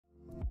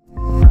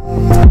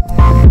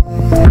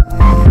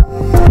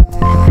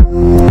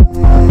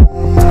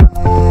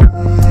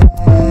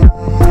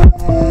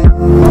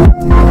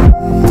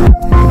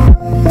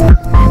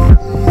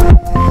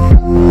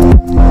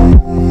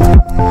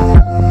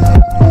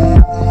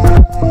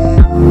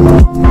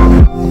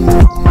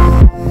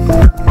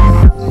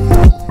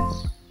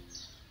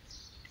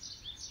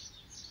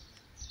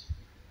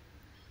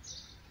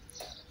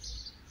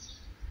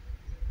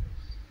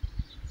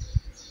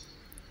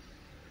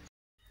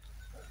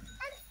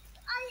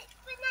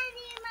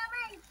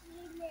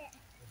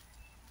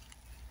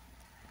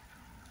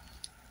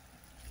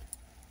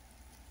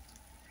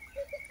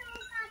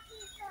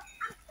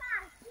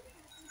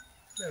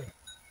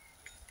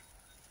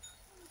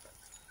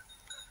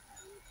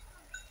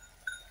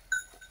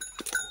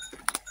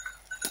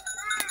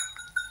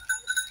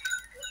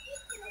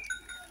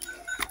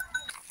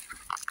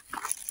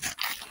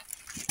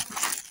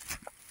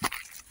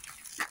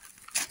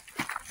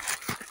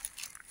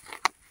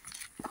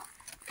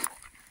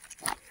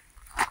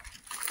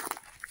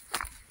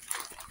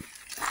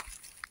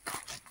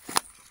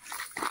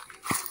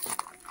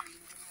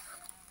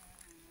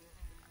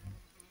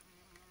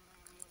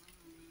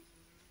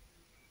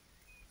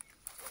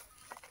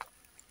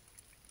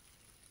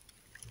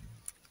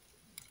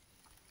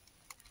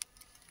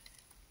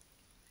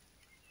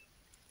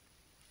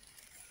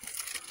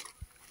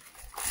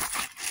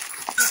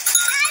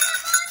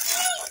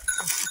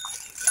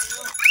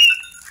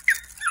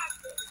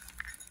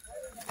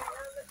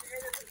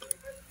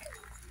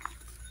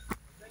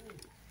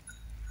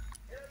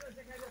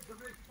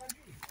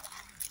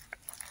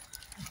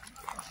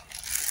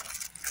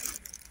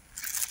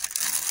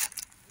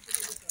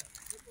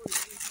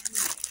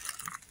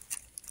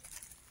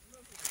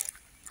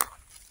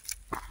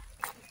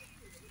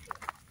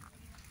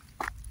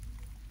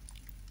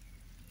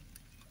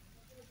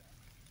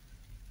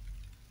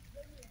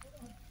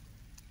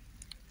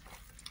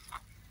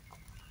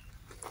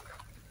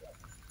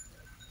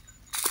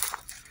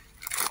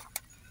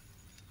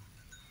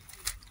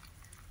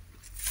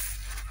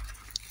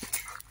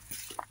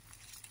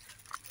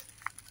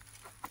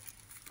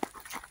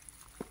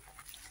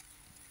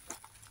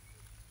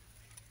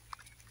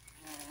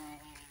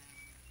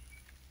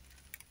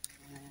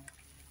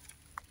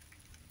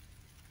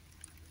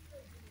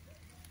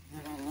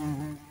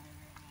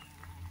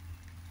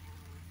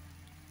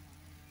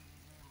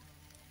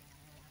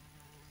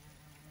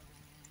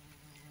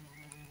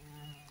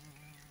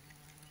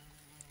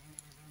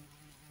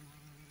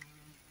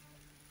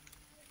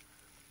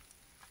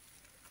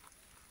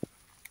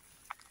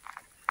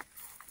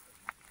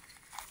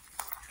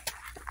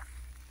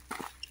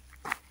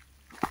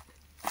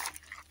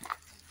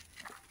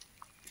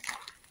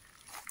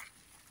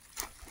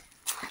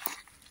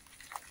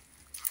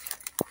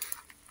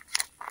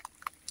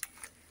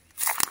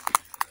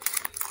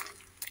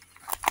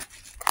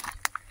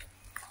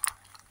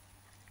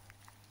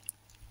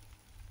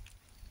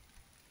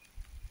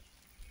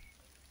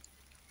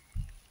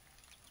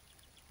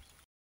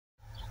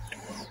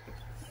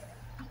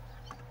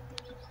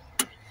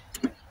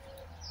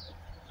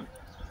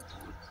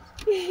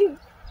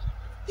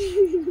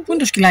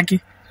το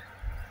σκυλάκι?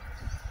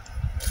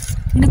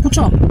 Είναι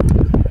κουτσό.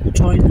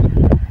 Κουτσό είναι.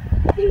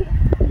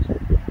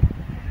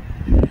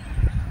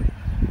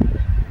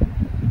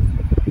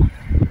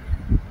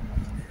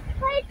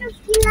 Πάει το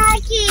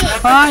σκυλάκι.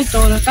 Πάει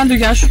τώρα, κάνε το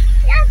γεια σου.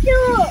 Γεια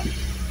σου.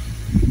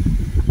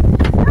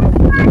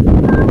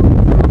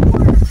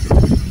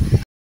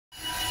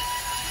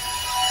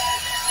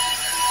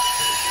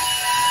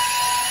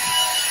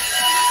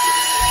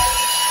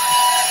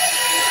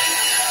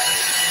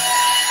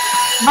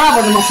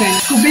 Μπράβο Δημοσένη,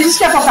 σκουμπίζεις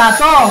και από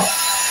κάτω.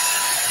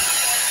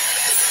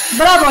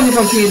 Μπράβο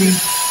νοικοκύρη.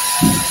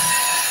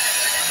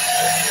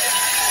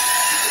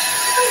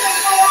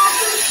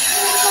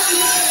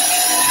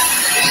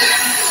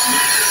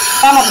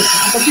 Πάμε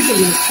από εκεί το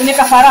λίγο, είναι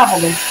καθαρά από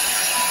εδώ.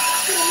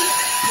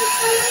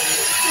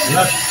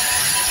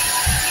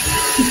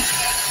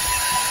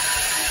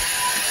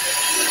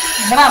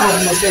 Μπράβο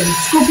Δημοσένη,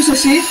 σκούπεις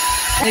εσύ.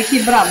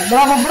 Εκεί, μπράβο,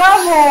 μπράβο,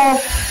 μπράβο.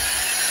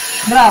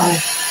 Μπράβο.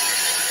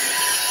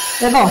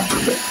 Εδώ.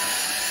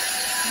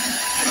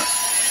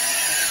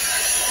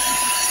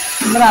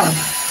 Μπράβο.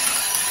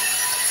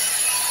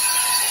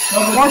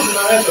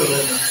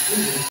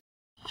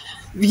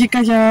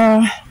 Βγήκα για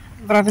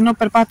βραδινό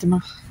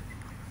περπάτημα.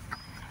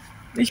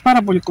 Έχει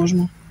πάρα πολύ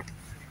κόσμο.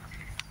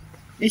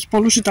 Έχει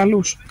πολλούς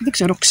Ιταλούς. Δεν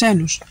ξέρω,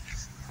 ξένους.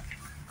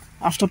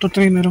 Αυτό το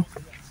τρίμερο.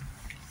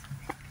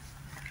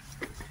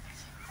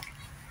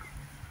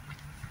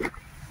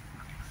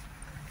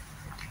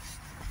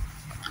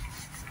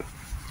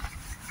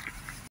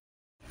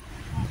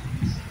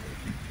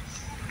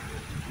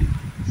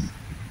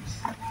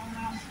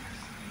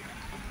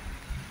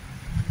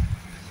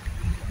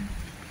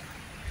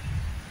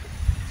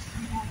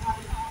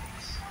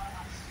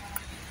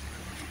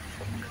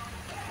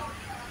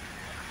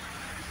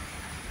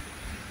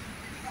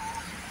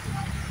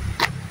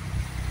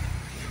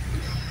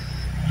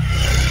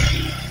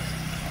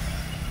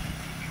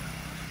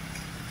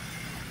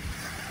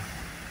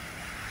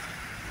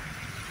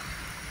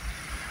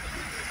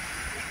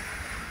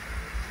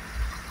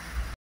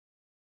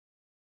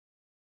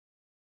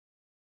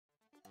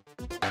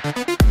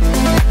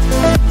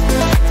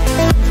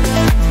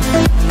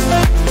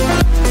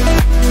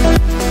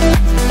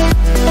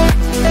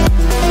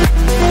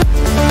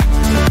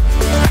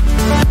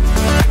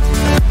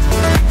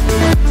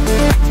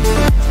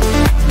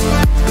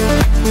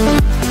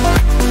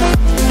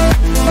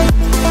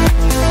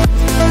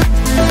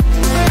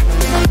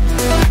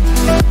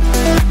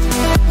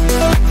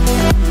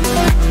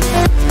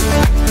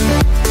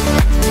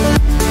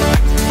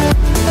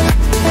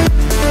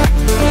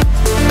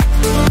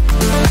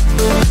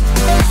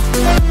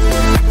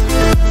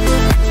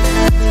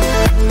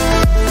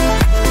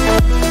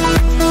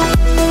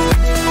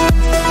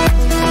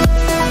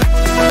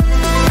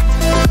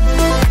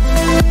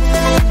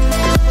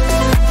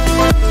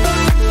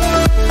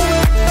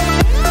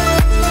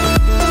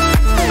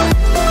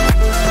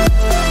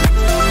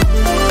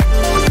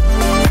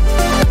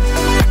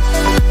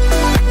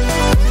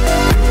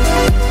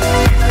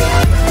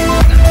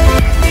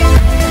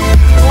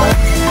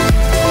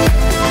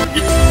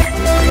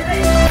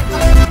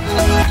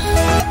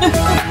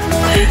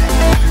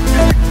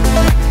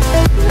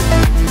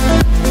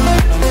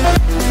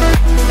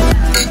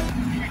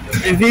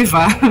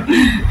 Viva!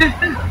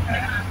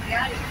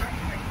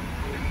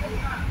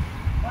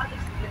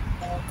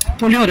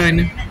 Πολύ ωραίο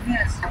είναι.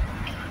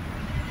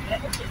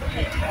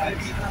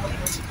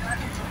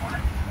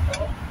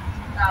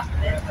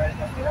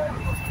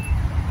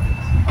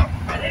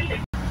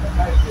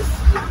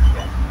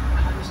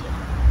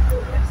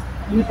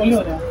 Είναι πολύ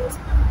ωραίο.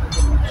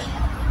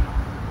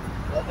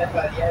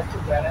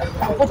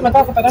 Οπότε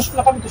μετά θα περάσουμε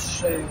να πάμε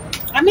τους...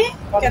 ναι,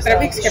 και να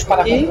τραβήξει και τους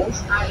παραγωγούς.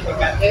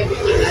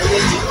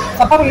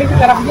 Θα πάρω λίγο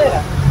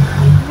καραβιέρα.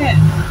 Ναι.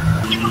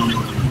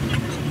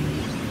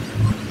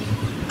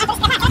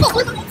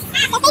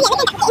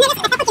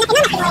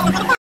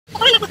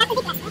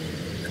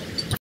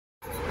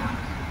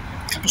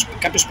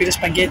 Κάποιος πήρε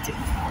σπαγκέτι.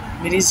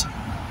 Μυρίζει.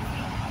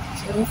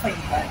 Ξέρω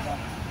φαγητά εδώ.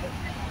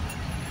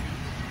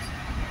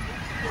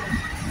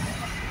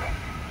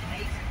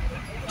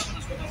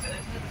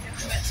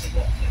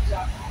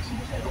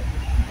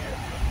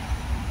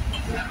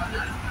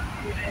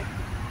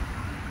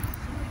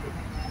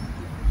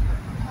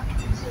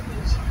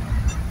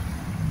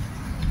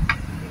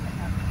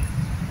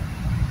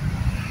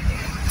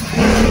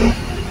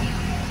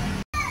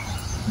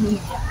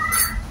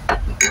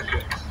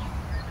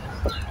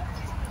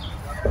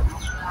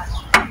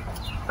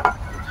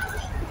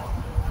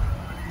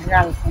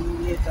 Μεγάλο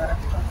φαμιλί τώρα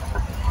αυτό.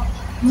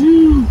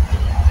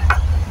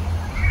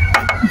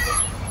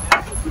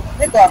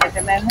 Δεν το άπετε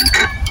εμένα.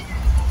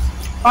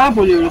 Πάρα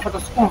πολύ ωραίο,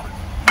 φανταστικό.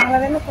 Αλλά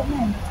δεν είναι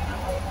κομμένο.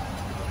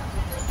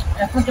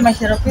 Αυτό και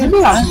μαχαιροπύρι. Δεν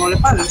πειράζουμε όλα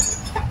πάλι.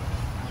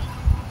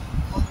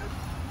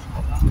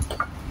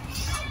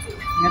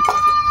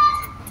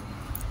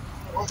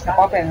 Θα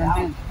πάω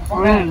απέναντι.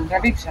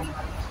 Τραβήξαμε.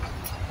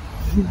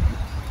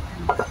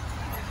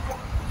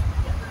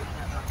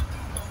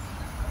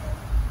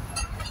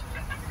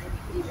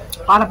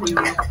 Πάρα πολύ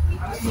ωραία.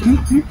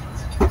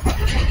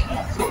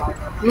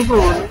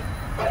 Λοιπόν,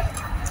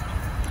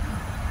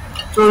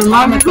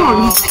 τολμάμε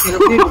το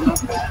χειροκρότημα.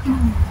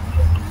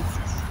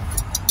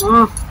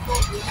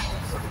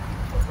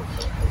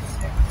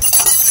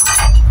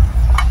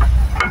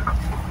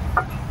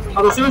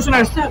 Θα το στείλω στην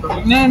αριστερά.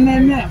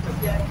 Ναι.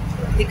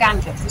 Τι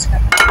κάνεις αυτής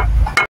κατά.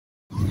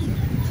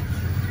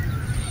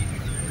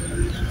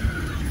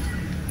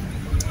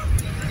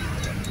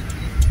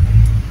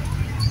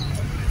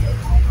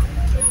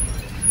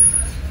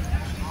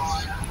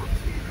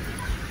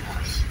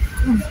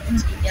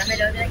 Ya me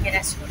lo voy a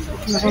quedar así.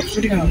 Να πάω τους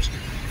ρίγανους.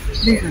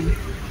 Ρίγανοι.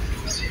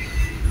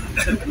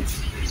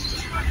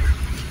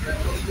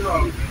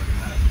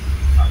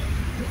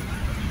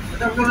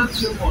 Μετά μπορώ να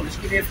τις ορμόνες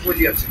και είναι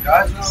εύκολη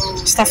ψεκάζω.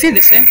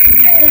 Σταφίδες,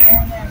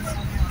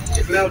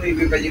 Και πλέον οι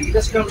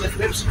βεγγαλιογίδες κάνουν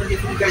θρέψη με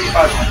διαφορετικά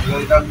λιπάσματα,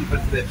 δηλαδή κάνουν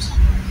υπερθρέψη.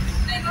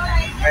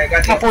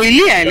 Από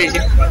ηλία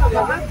έλεγε.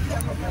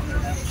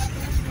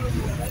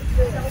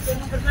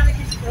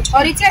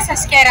 Κορίτσια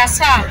σας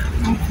κέρασα.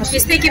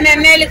 Φιστίκι με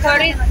μέλι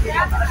χωρίς.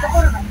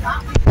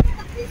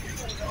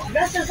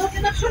 Βγάζετε εδώ και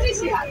να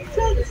ψωνίσει άλλη.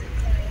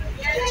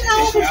 Ένα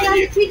όπως η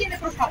άλλη πήγαινε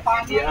προς τα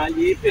πάνω. Τι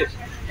άλλη είπες,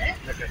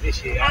 να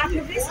καθίσει η άλλη.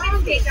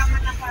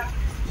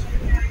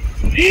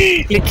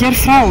 Λικέρ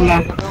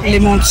φράουλα,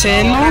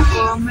 λιμοντσέλο,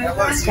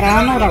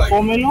 κράνο,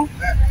 ρακόμελο,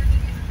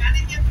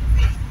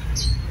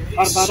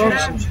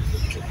 μπαρμπαρόζα.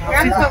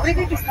 Το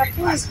βρήκα και στα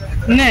πούζα.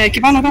 Ναι, εκεί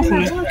πάνω το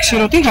έχουνε.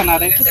 Ξηροτήγανα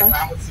ρε, κοίτα.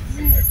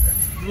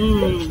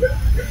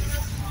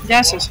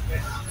 Γεια σας.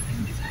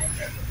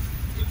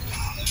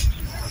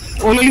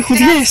 Όλο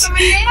λιχουδιές.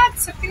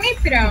 Από την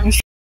Ήπειρο.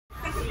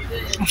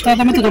 Αυτά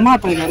εδώ με το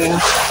ντομάτο είναι ωραία.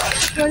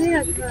 Πολύ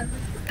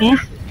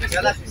ωραία.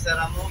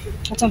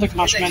 Κάτσε να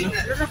δοκιμάσουμε ένα.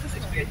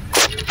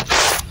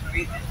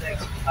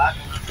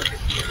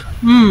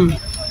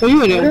 Πολύ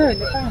ωραίο.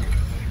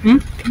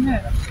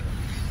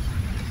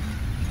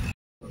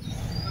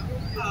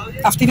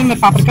 Αυτή είναι με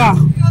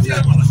πάπρικα.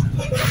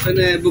 Αυτό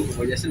είναι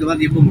μπούκοβολια, αυτό είναι το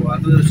μάτι μπούκοβολια,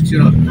 αυτό είναι το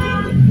ξηρό.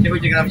 Και έχω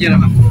και γραβιέρα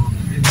να πω.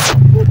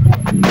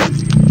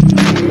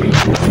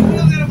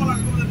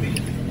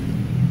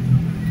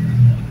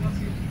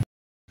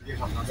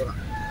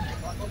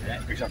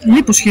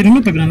 Μήπως χοιρινό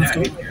πρέπει να είναι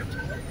αυτό.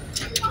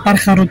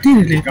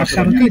 Παρχαρωτήρι λέει,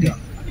 παρχαρωτήρι.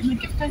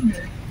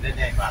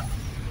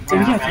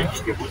 Τελειά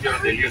αυτό. Και κούτιο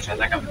τελείως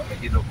αλάκα με το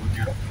παγίδο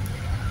κούτιο.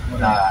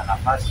 Να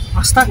φάσεις.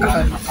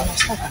 Αστάκα.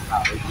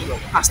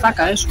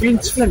 Αστάκα, σου κλείνει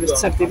τις φλέβες,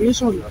 τις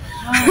αρτηρίες όλα.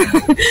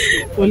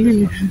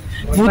 Πολύ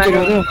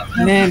βούτυρο ωραίο.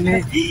 Ναι.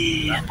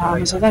 Α,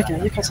 μεσαδάκια,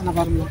 για κάτσε να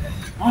βάλουμε.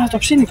 Α, το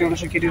ψήνει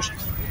κιόλας ο κύριος.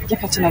 Για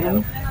κάτσε να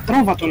δούμε.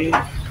 Πρόβατο λέει.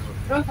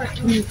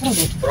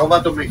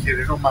 Πρόβατο με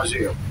χοιρινό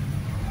μαζί.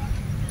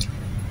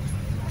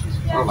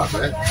 Πρόβατο,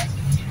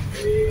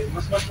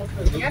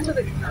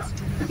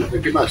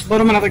 Δοκιμάστε.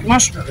 Μπορούμε να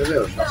δοκιμάσουμε.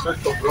 Βεβαίως. Αυτό έχει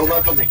το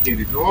πρόβατο με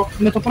χοιρινό.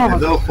 Με το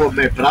πρόβατο. Εδώ έχω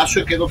με πράσο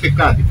και εδώ και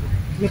κάτοικο.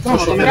 Με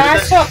πρόβατο.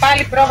 Πράσο,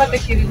 πάλι πρόβατο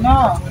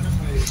χοιρινό.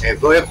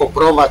 Εδώ έχω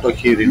πρόβατο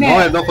χοιρινό,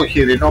 εδώ έχω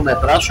χοιρινό με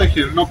πράσο,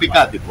 χοιρινό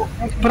πικάτικο.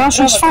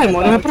 Πράσο ασφάει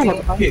μόνο, με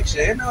πρόβατο. Κοίταξε,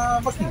 ένα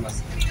πώς το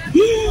είμαστε.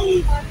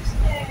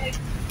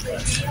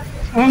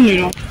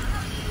 Όνειρο.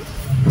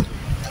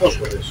 Πώς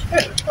φορές.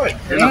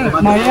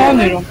 Μα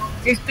όνειρο.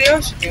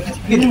 Ήρθιος.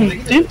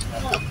 Τι?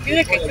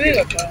 Είναι και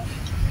κρύο τώρα.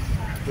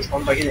 Τους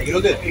πάμε τα γένια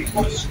γίνονται.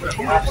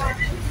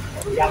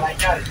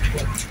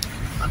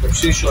 Να το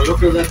ψήσεις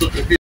ολόκληρο, δεν το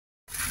τρυπήσει.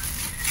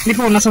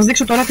 Λοιπόν, να σας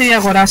δείξω τώρα τι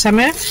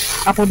αγοράσαμε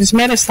από τις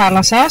Μέρες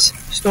θάλασσας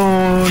στο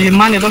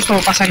λιμάνι εδώ,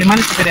 στο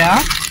Πασαλιμάνι στο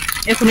Πειραιά.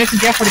 Έχουν έρθει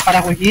διάφοροι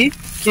παραγωγοί,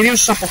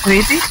 κυρίως από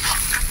Κρήτη.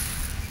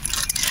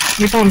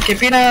 Λοιπόν, και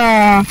πήρα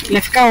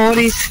λευκά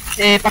όρη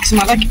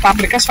παξιμαδάκι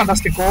πάπρικας,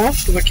 φανταστικό,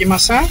 το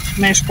δοκίμασα,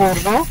 με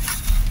σκόρδο.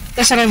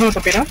 4 ευρώ το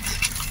πήρα.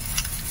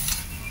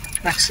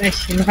 Εντάξει,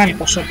 έχει μεγάλη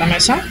ποσότητα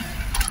μέσα.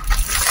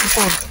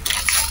 Λοιπόν,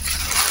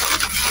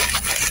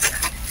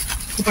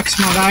 το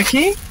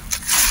παξιμαδάκι.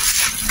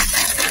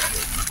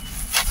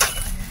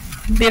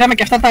 Πήραμε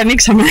και αυτά, τα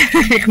ανοίξαμε,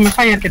 έχουμε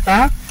φάει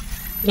αρκετά.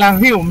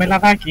 Λαδίου με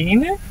λαδάκι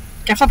είναι.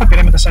 Και αυτά τα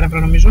πήραμε 4 ευρώ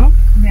νομίζω.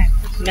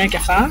 Ναι, και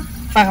αυτά.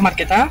 Φάγαμε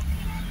αρκετά.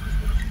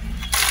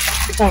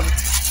 Λοιπόν,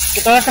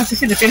 και τώρα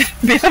καθιστείτε,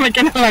 πήραμε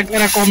και ένα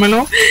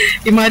ρακόμελο.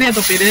 Η Μαρία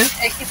το πήρε.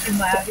 Έχει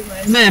θυμάρι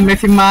μέσα. Ναι, με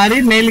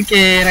θυμάρι, μέλι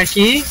και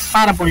ρακί.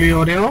 Πάρα πολύ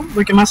ωραίο.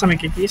 Δοκιμάσαμε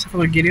και εκεί, σε αυτόν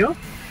τον κύριο.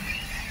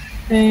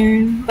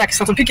 Εντάξει,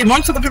 θα το πει και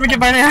μόνος, θα το πει και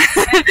παρέα.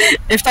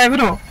 7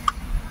 ευρώ.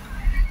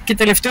 Και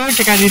τελευταίο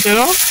και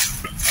καλύτερο.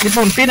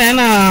 Λοιπόν, πήρα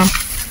ένα.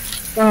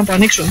 Τώρα να το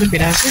ανοίξω, δεν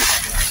πειράζει.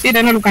 Πήρα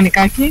ένα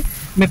λουκανικάκι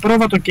με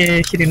πρόβατο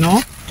και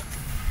χοιρινό.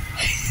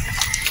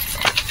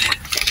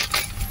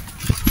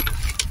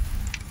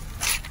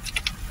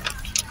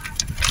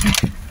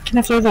 Και είναι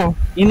αυτό εδώ.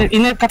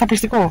 Είναι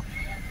καταπληκτικό.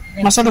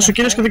 Μας έδωσε ο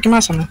κύριος και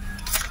δοκιμάσαμε.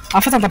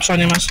 Αυτά ήταν τα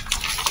ψώνια μας.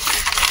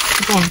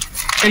 Λοιπόν,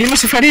 καλή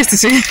μας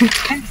ευχαρίστηση.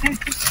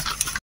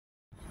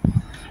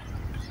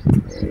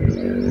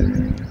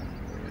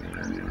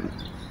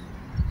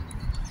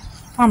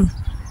 Πάμε.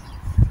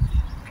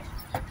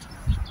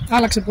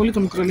 Άλλαξε πολύ το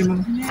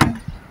μικρολίμανο. Ναι.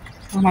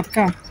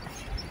 Πραγματικά.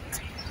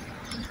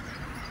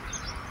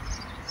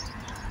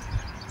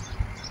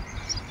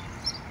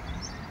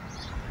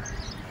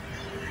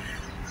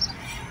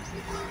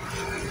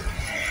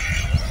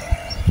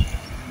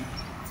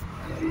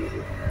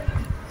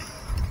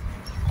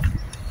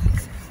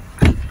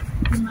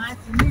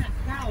 μάτι, είναι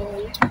αυτά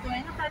όλα και το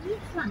ένα τα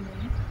ανοίξανε.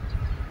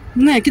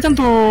 Ναι, και ήταν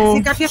το.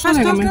 Σε κάποια πώς το φάση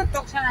λέγαμε?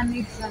 το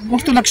ξανανοίξανε.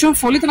 Όχι, το λαξιόν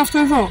φωλή ήταν αυτό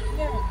εδώ. Ναι.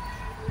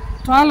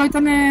 Το άλλο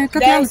ήταν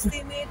κάτι άλλο.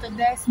 Destiny, το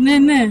Destiny. Ναι,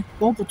 ναι.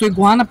 Όπου το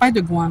Ιγκουάνα πάει το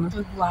Ιγκουάνα.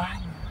 Το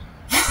Iguana.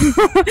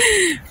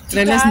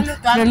 Τρελές. Το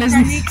άλλο θα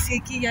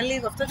ανοίξει εκεί για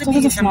λίγο. Αυτό δεν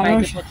πήγε να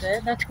πάει και ποτέ.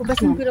 Εντάξει, κουμπές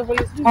μου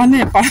πυροβολισμό. Α,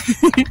 ναι, πάει.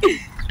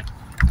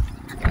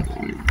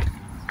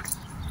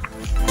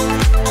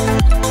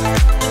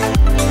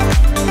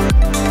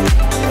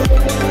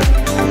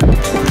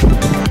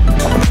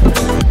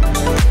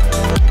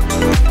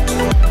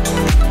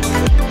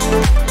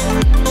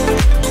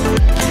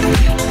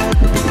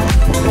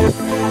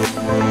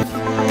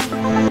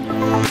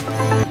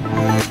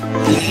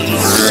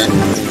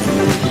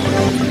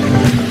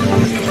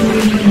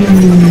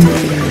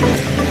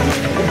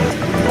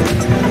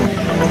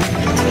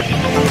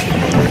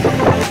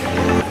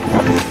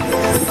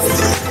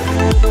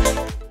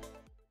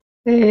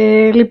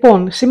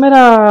 Λοιπόν, σήμερα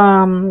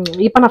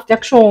είπα να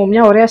φτιάξω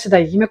μια ωραία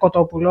συνταγή με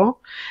κοτόπουλο.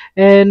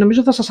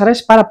 Νομίζω θα σας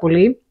αρέσει πάρα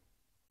πολύ.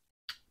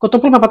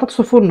 Κοτόπουλο με πατάτες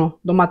στο φούρνο,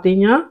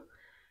 ντοματίνια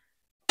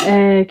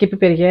και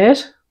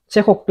πιπεριές. Τις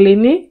έχω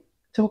πλύνει,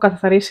 τις έχω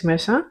καθαρίσει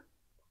μέσα.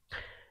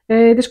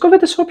 Τις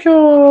κόβετε σε όποιο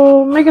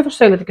μέγεθος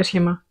θέλετε και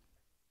σχήμα.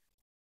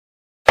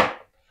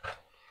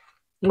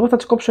 Εγώ θα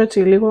τις κόψω έτσι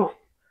λίγο.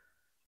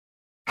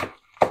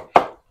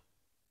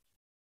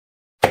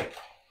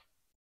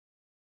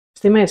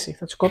 Στη μέση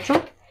θα τις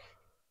κόψω.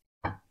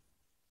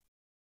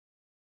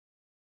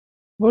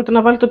 Μπορείτε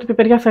να βάλετε ό,τι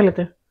πιπεριά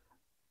θέλετε.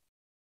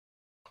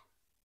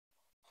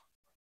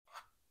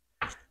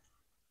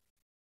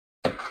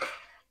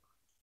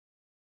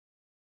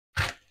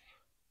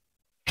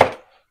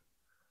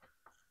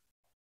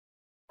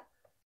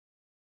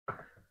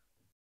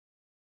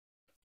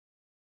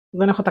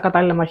 Δεν έχω τα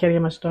κατάλληλα μαχαίρια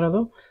μέσα τώρα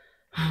εδώ.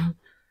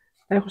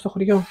 Τα έχω στο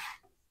χωριό.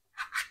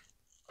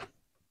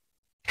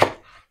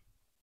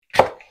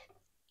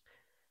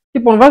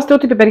 Λοιπόν, βάζετε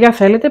ό,τι πιπεριά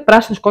θέλετε.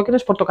 Πράσινες,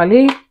 κόκκινες,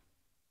 πορτοκαλί.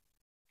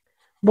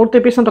 Μπορείτε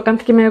επίσης να το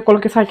κάνετε και με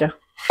κολοκυθάκια.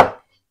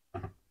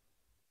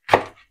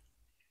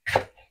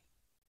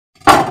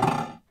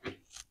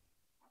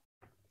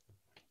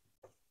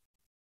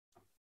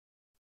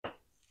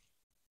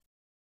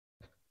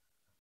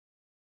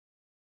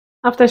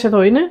 Αυτές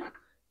εδώ είναι.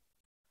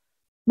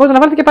 Μπορείτε να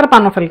βάλετε και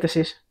παραπάνω αν θέλετε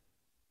εσείς.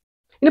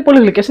 Είναι πολύ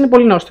γλυκές, είναι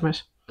πολύ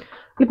νόστιμες.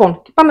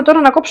 Λοιπόν, και πάμε τώρα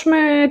να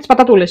κόψουμε τις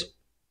πατατούλες.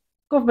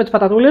 Κόβουμε τις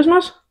πατατούλες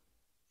μας.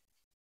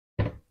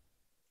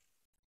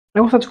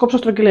 Εγώ θα τις κόψω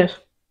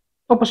στρογγυλές.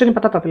 Όπως είναι η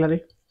πατάτα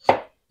δηλαδή.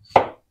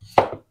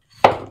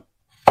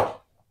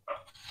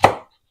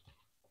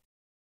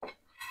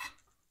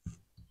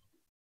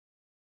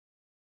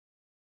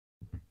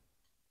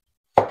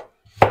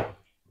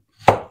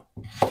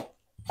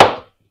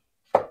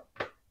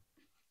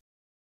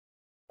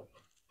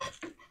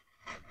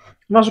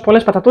 Βάζω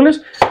πολλές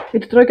πατατούλες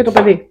γιατί τρώει και το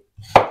παιδί.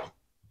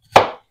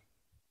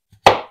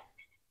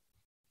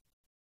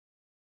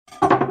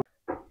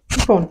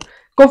 Λοιπόν,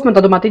 κόβουμε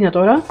τα ντοματίνια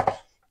τώρα.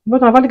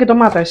 Μπορείτε να βάλετε και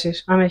ντομάτα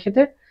εσείς, αν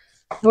έχετε.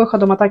 Εγώ είχα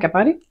ντοματάκια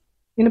πάρει.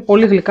 Είναι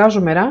πολύ γλυκά,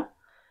 ζουμερά.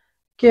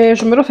 Και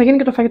ζουμερό θα γίνει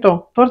και το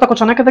φαγητό. Τώρα τα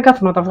κοτσανάκια δεν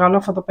κάθομαι να τα βγάλω,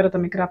 αυτά εδώ πέρα τα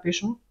μικρά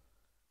πίσω.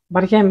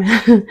 Βαριέμαι.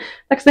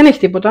 Εντάξει, δεν έχει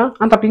τίποτα.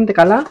 Αν τα πλύνετε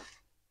καλά,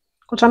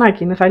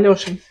 κοτσανάκι είναι, θα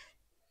λιώσει.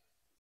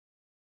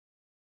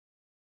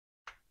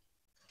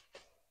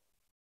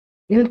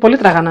 Είναι πολύ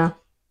τραγανά.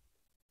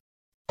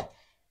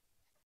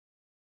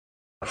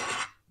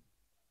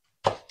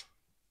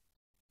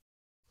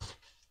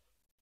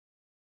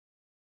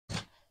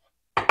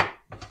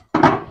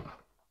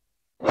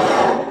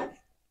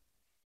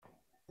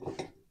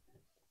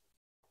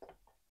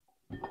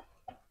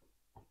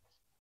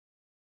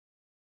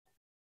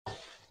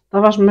 Τα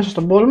βάζουμε μέσα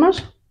στον μπολ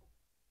μας.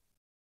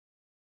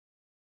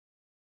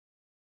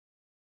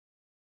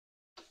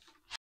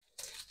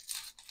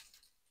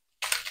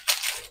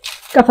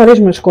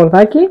 Καθαρίζουμε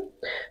σκορδάκι.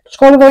 Το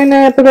σκόρδο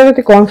είναι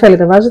περιοριστικό, αν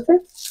θέλετε βάζετε.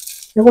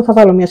 Εγώ θα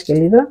βάλω μια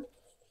σκελίδα.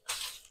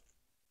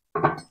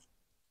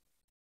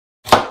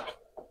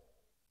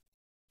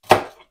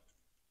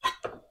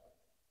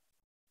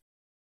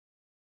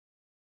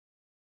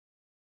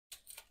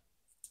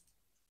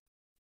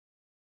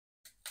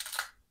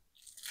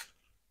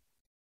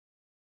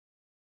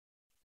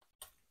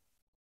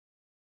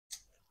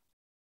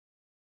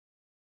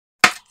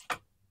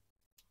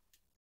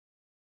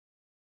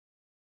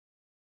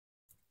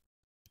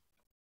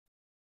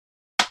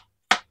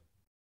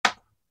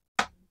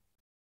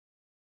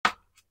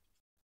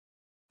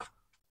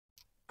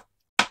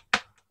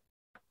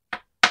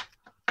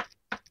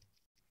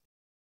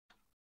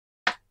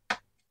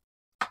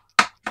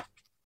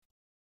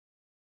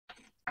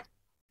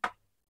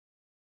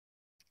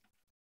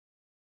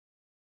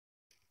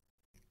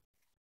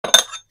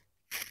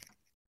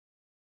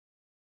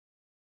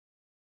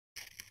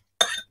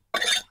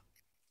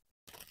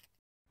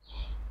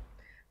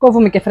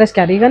 Κόβουμε και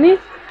φρέσκια ρίγανη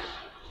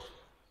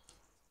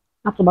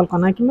από το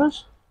μπαλκονάκι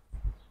μας.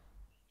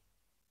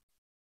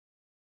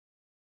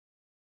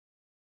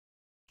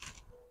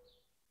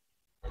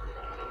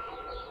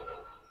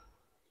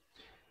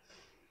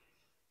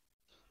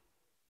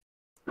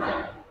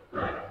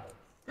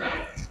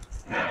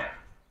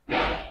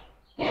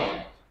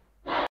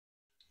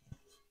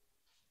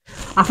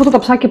 Αυτό το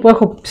ταψάκι που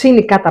έχω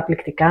ψήνει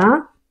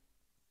καταπληκτικά.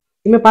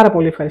 Είμαι πάρα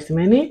πολύ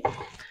ευχαριστημένη.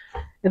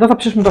 Εδώ θα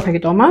ψήσουμε το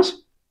φαγητό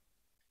μας.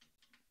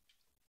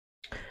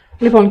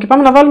 Λοιπόν, και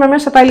πάμε να βάλουμε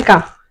μέσα τα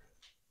υλικά.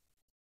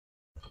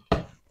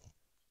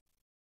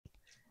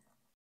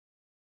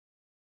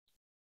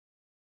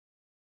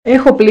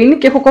 Έχω πλύνει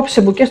και έχω κόψει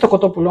σε μπουκές το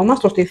κοτόπουλό μας,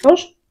 το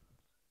στήθος.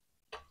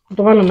 Θα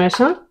το βάλω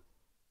μέσα.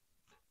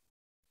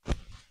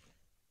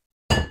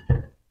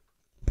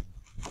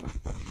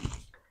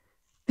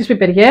 Τις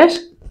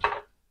πιπεριές.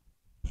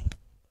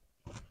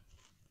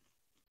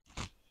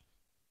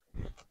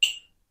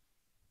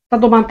 Τα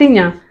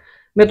ντοματίνια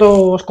με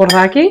το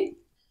σκορδάκι.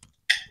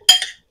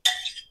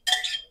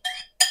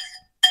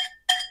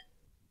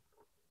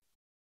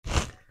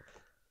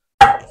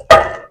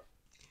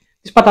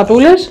 Τις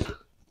πατατούλες.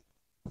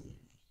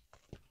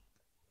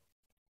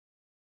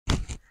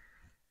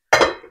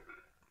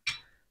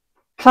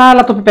 Θα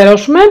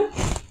λαπτοπιπερώσουμε.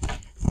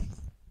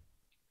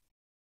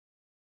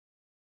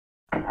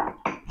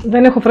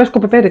 Δεν έχω φρέσκο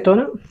πιπέρι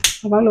τώρα.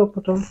 Θα βάλω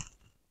από το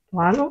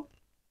άλλο.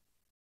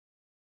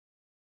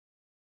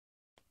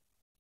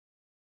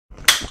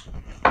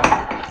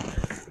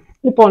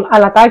 Λοιπόν,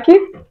 αλατάκι.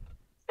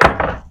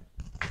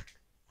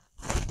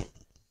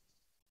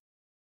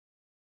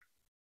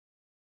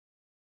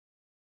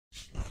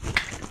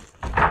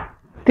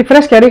 Τη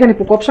φρέσκια ρίγανη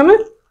που κόψαμε.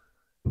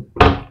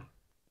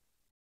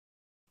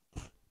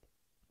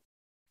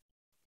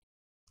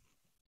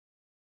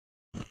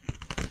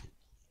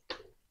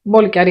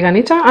 Μπόλικια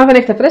ριγανίτσα. Αν δεν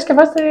έχετε φρέσκια,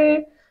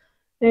 βάζετε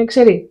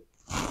ξερί.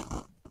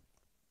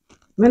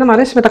 Εμένα μου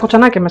αρέσει με τα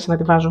κοτσανάκια μέσα να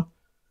τη βάζω.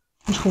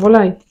 Μου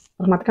σχοβολάει.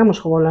 Πραγματικά μου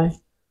σχοβολάει.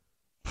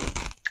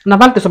 Να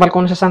βάλετε στο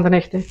μπαλκόνι σας αν δεν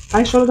έχετε.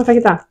 Πάει σε όλα τα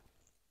φαγητά.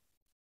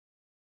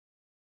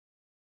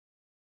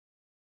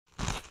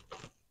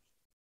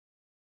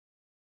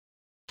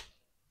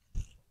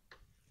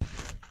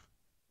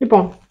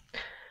 Λοιπόν,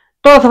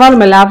 τώρα θα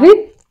βάλουμε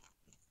λάδι.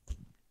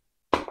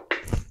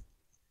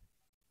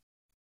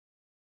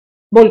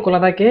 Μπόλικο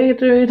λαδάκι,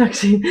 γιατί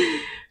εντάξει,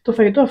 το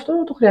φαγητό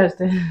αυτό το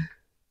χρειάζεται.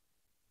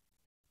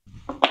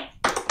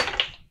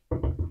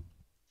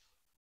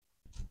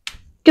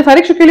 Και θα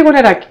ρίξω και λίγο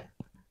νεράκι.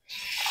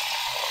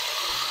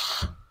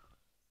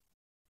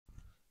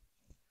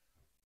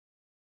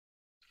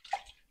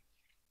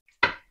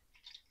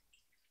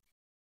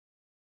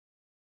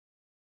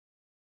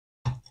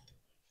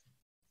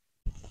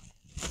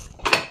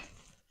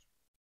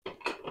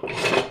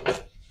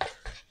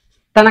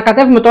 Τα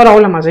ανακατεύουμε τώρα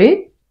όλα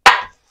μαζί.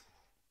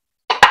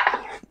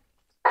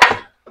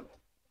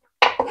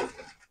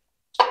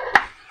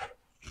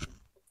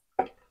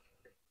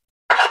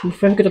 Μου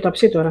φεύγει και το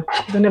ταψί τώρα.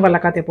 Δεν έβαλα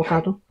κάτι από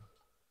κάτω.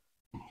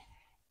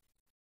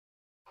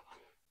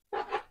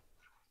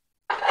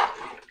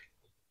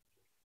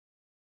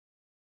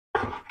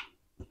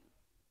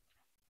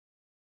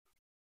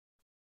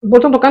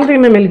 Μπορείτε να το κάνετε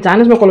με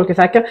μελιτζάνες, με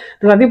κολοκυθάκια.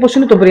 Δηλαδή, όπως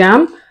είναι το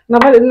μπριάμ,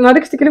 να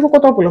ρίξετε και λίγο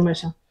κοτόπουλο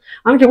μέσα.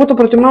 Αν και εγώ το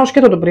προτιμάω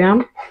σκέτο το μπριάμ.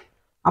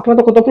 Απλά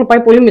το κοτόπουλο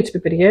πάει πολύ με τις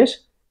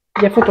πιπεριές.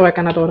 Γι' αυτό το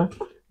έκανα τώρα.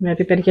 Με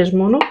πιπεριές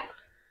μόνο.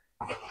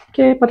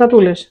 Και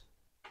πατατούλες.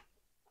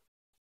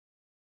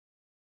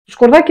 Το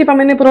σκορδάκι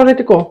είπαμε είναι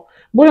προαιρετικό.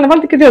 Μπορείτε να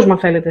βάλετε και δυο αν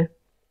θέλετε.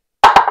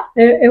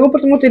 Εγώ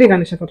προτιμώ τη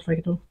ρίγανη σε αυτό το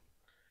φαγητό.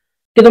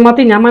 Και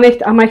ντοματίνια,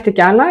 άμα έχετε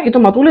κι άλλα, ή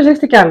ντοματούλες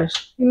ρίξτε κι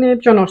άλλες. Είναι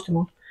πιο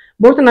νόστιμο.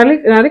 Μπορείτε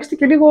να ρίξετε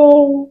και λίγο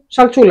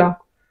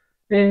σαλτσούλα.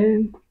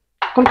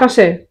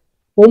 Κονκασέ.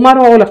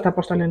 Ούμαρο, όλα αυτά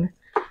πώς τα λένε.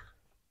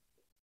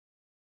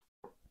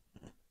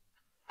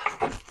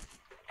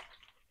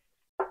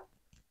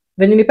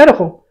 Δεν είναι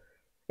υπέροχο?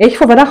 Έχει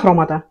φοβερά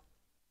χρώματα.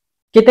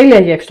 Και τέλεια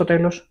γεύση στο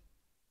τέλος.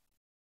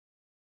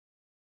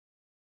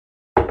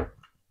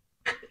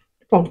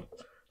 Λοιπόν,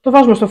 το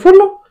βάζουμε στο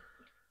φούρνο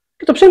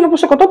και το ψήνουμε όπως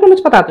σε κοτόπουλο με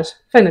τις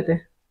πατάτες.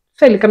 Φαίνεται.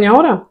 Θέλει καμιά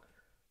ώρα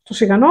στο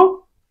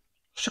σιγανό.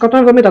 Στους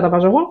 170 τα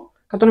βάζω εγώ.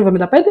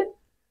 175.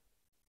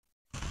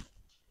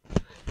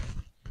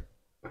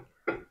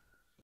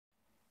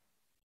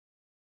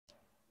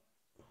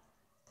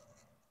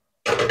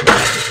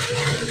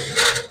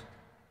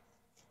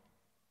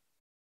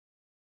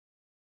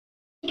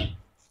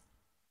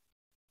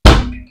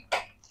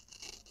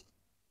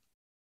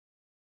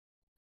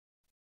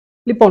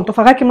 Λοιπόν, το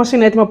φαγάκι μας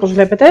είναι έτοιμο όπως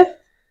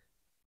βλέπετε.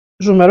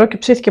 Ζουμερό και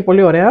ψήθηκε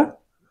πολύ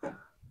ωραία.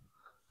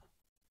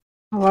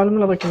 Θα βάλουμε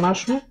να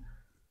δοκιμάσουμε.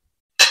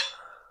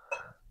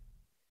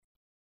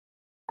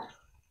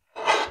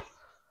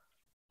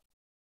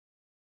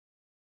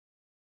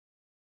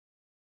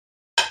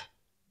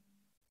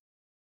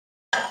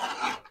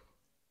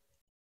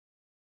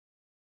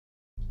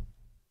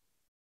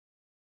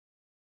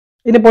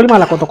 Είναι πολύ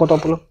μαλακό το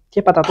κοτόπουλο. Και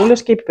οι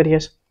πατατούλες και οι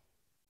πιπεριές.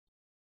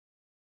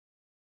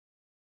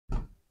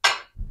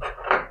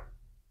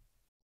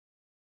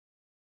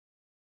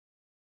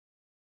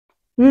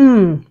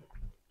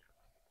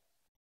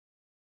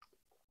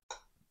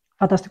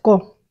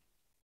 Φανταστικό.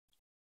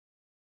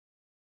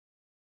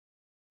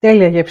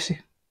 Τέλεια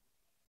γεύση.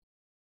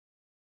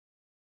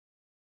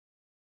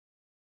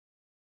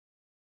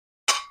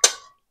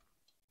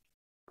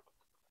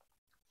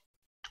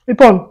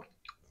 Λοιπόν,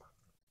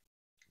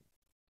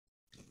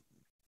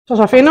 Σας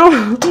αφήνω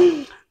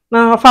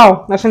να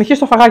φάω, να συνεχίσω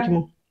το φαγάκι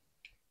μου.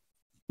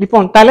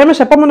 Λοιπόν, τα λέμε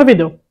σε επόμενο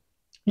βίντεο.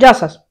 Γεια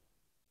σας!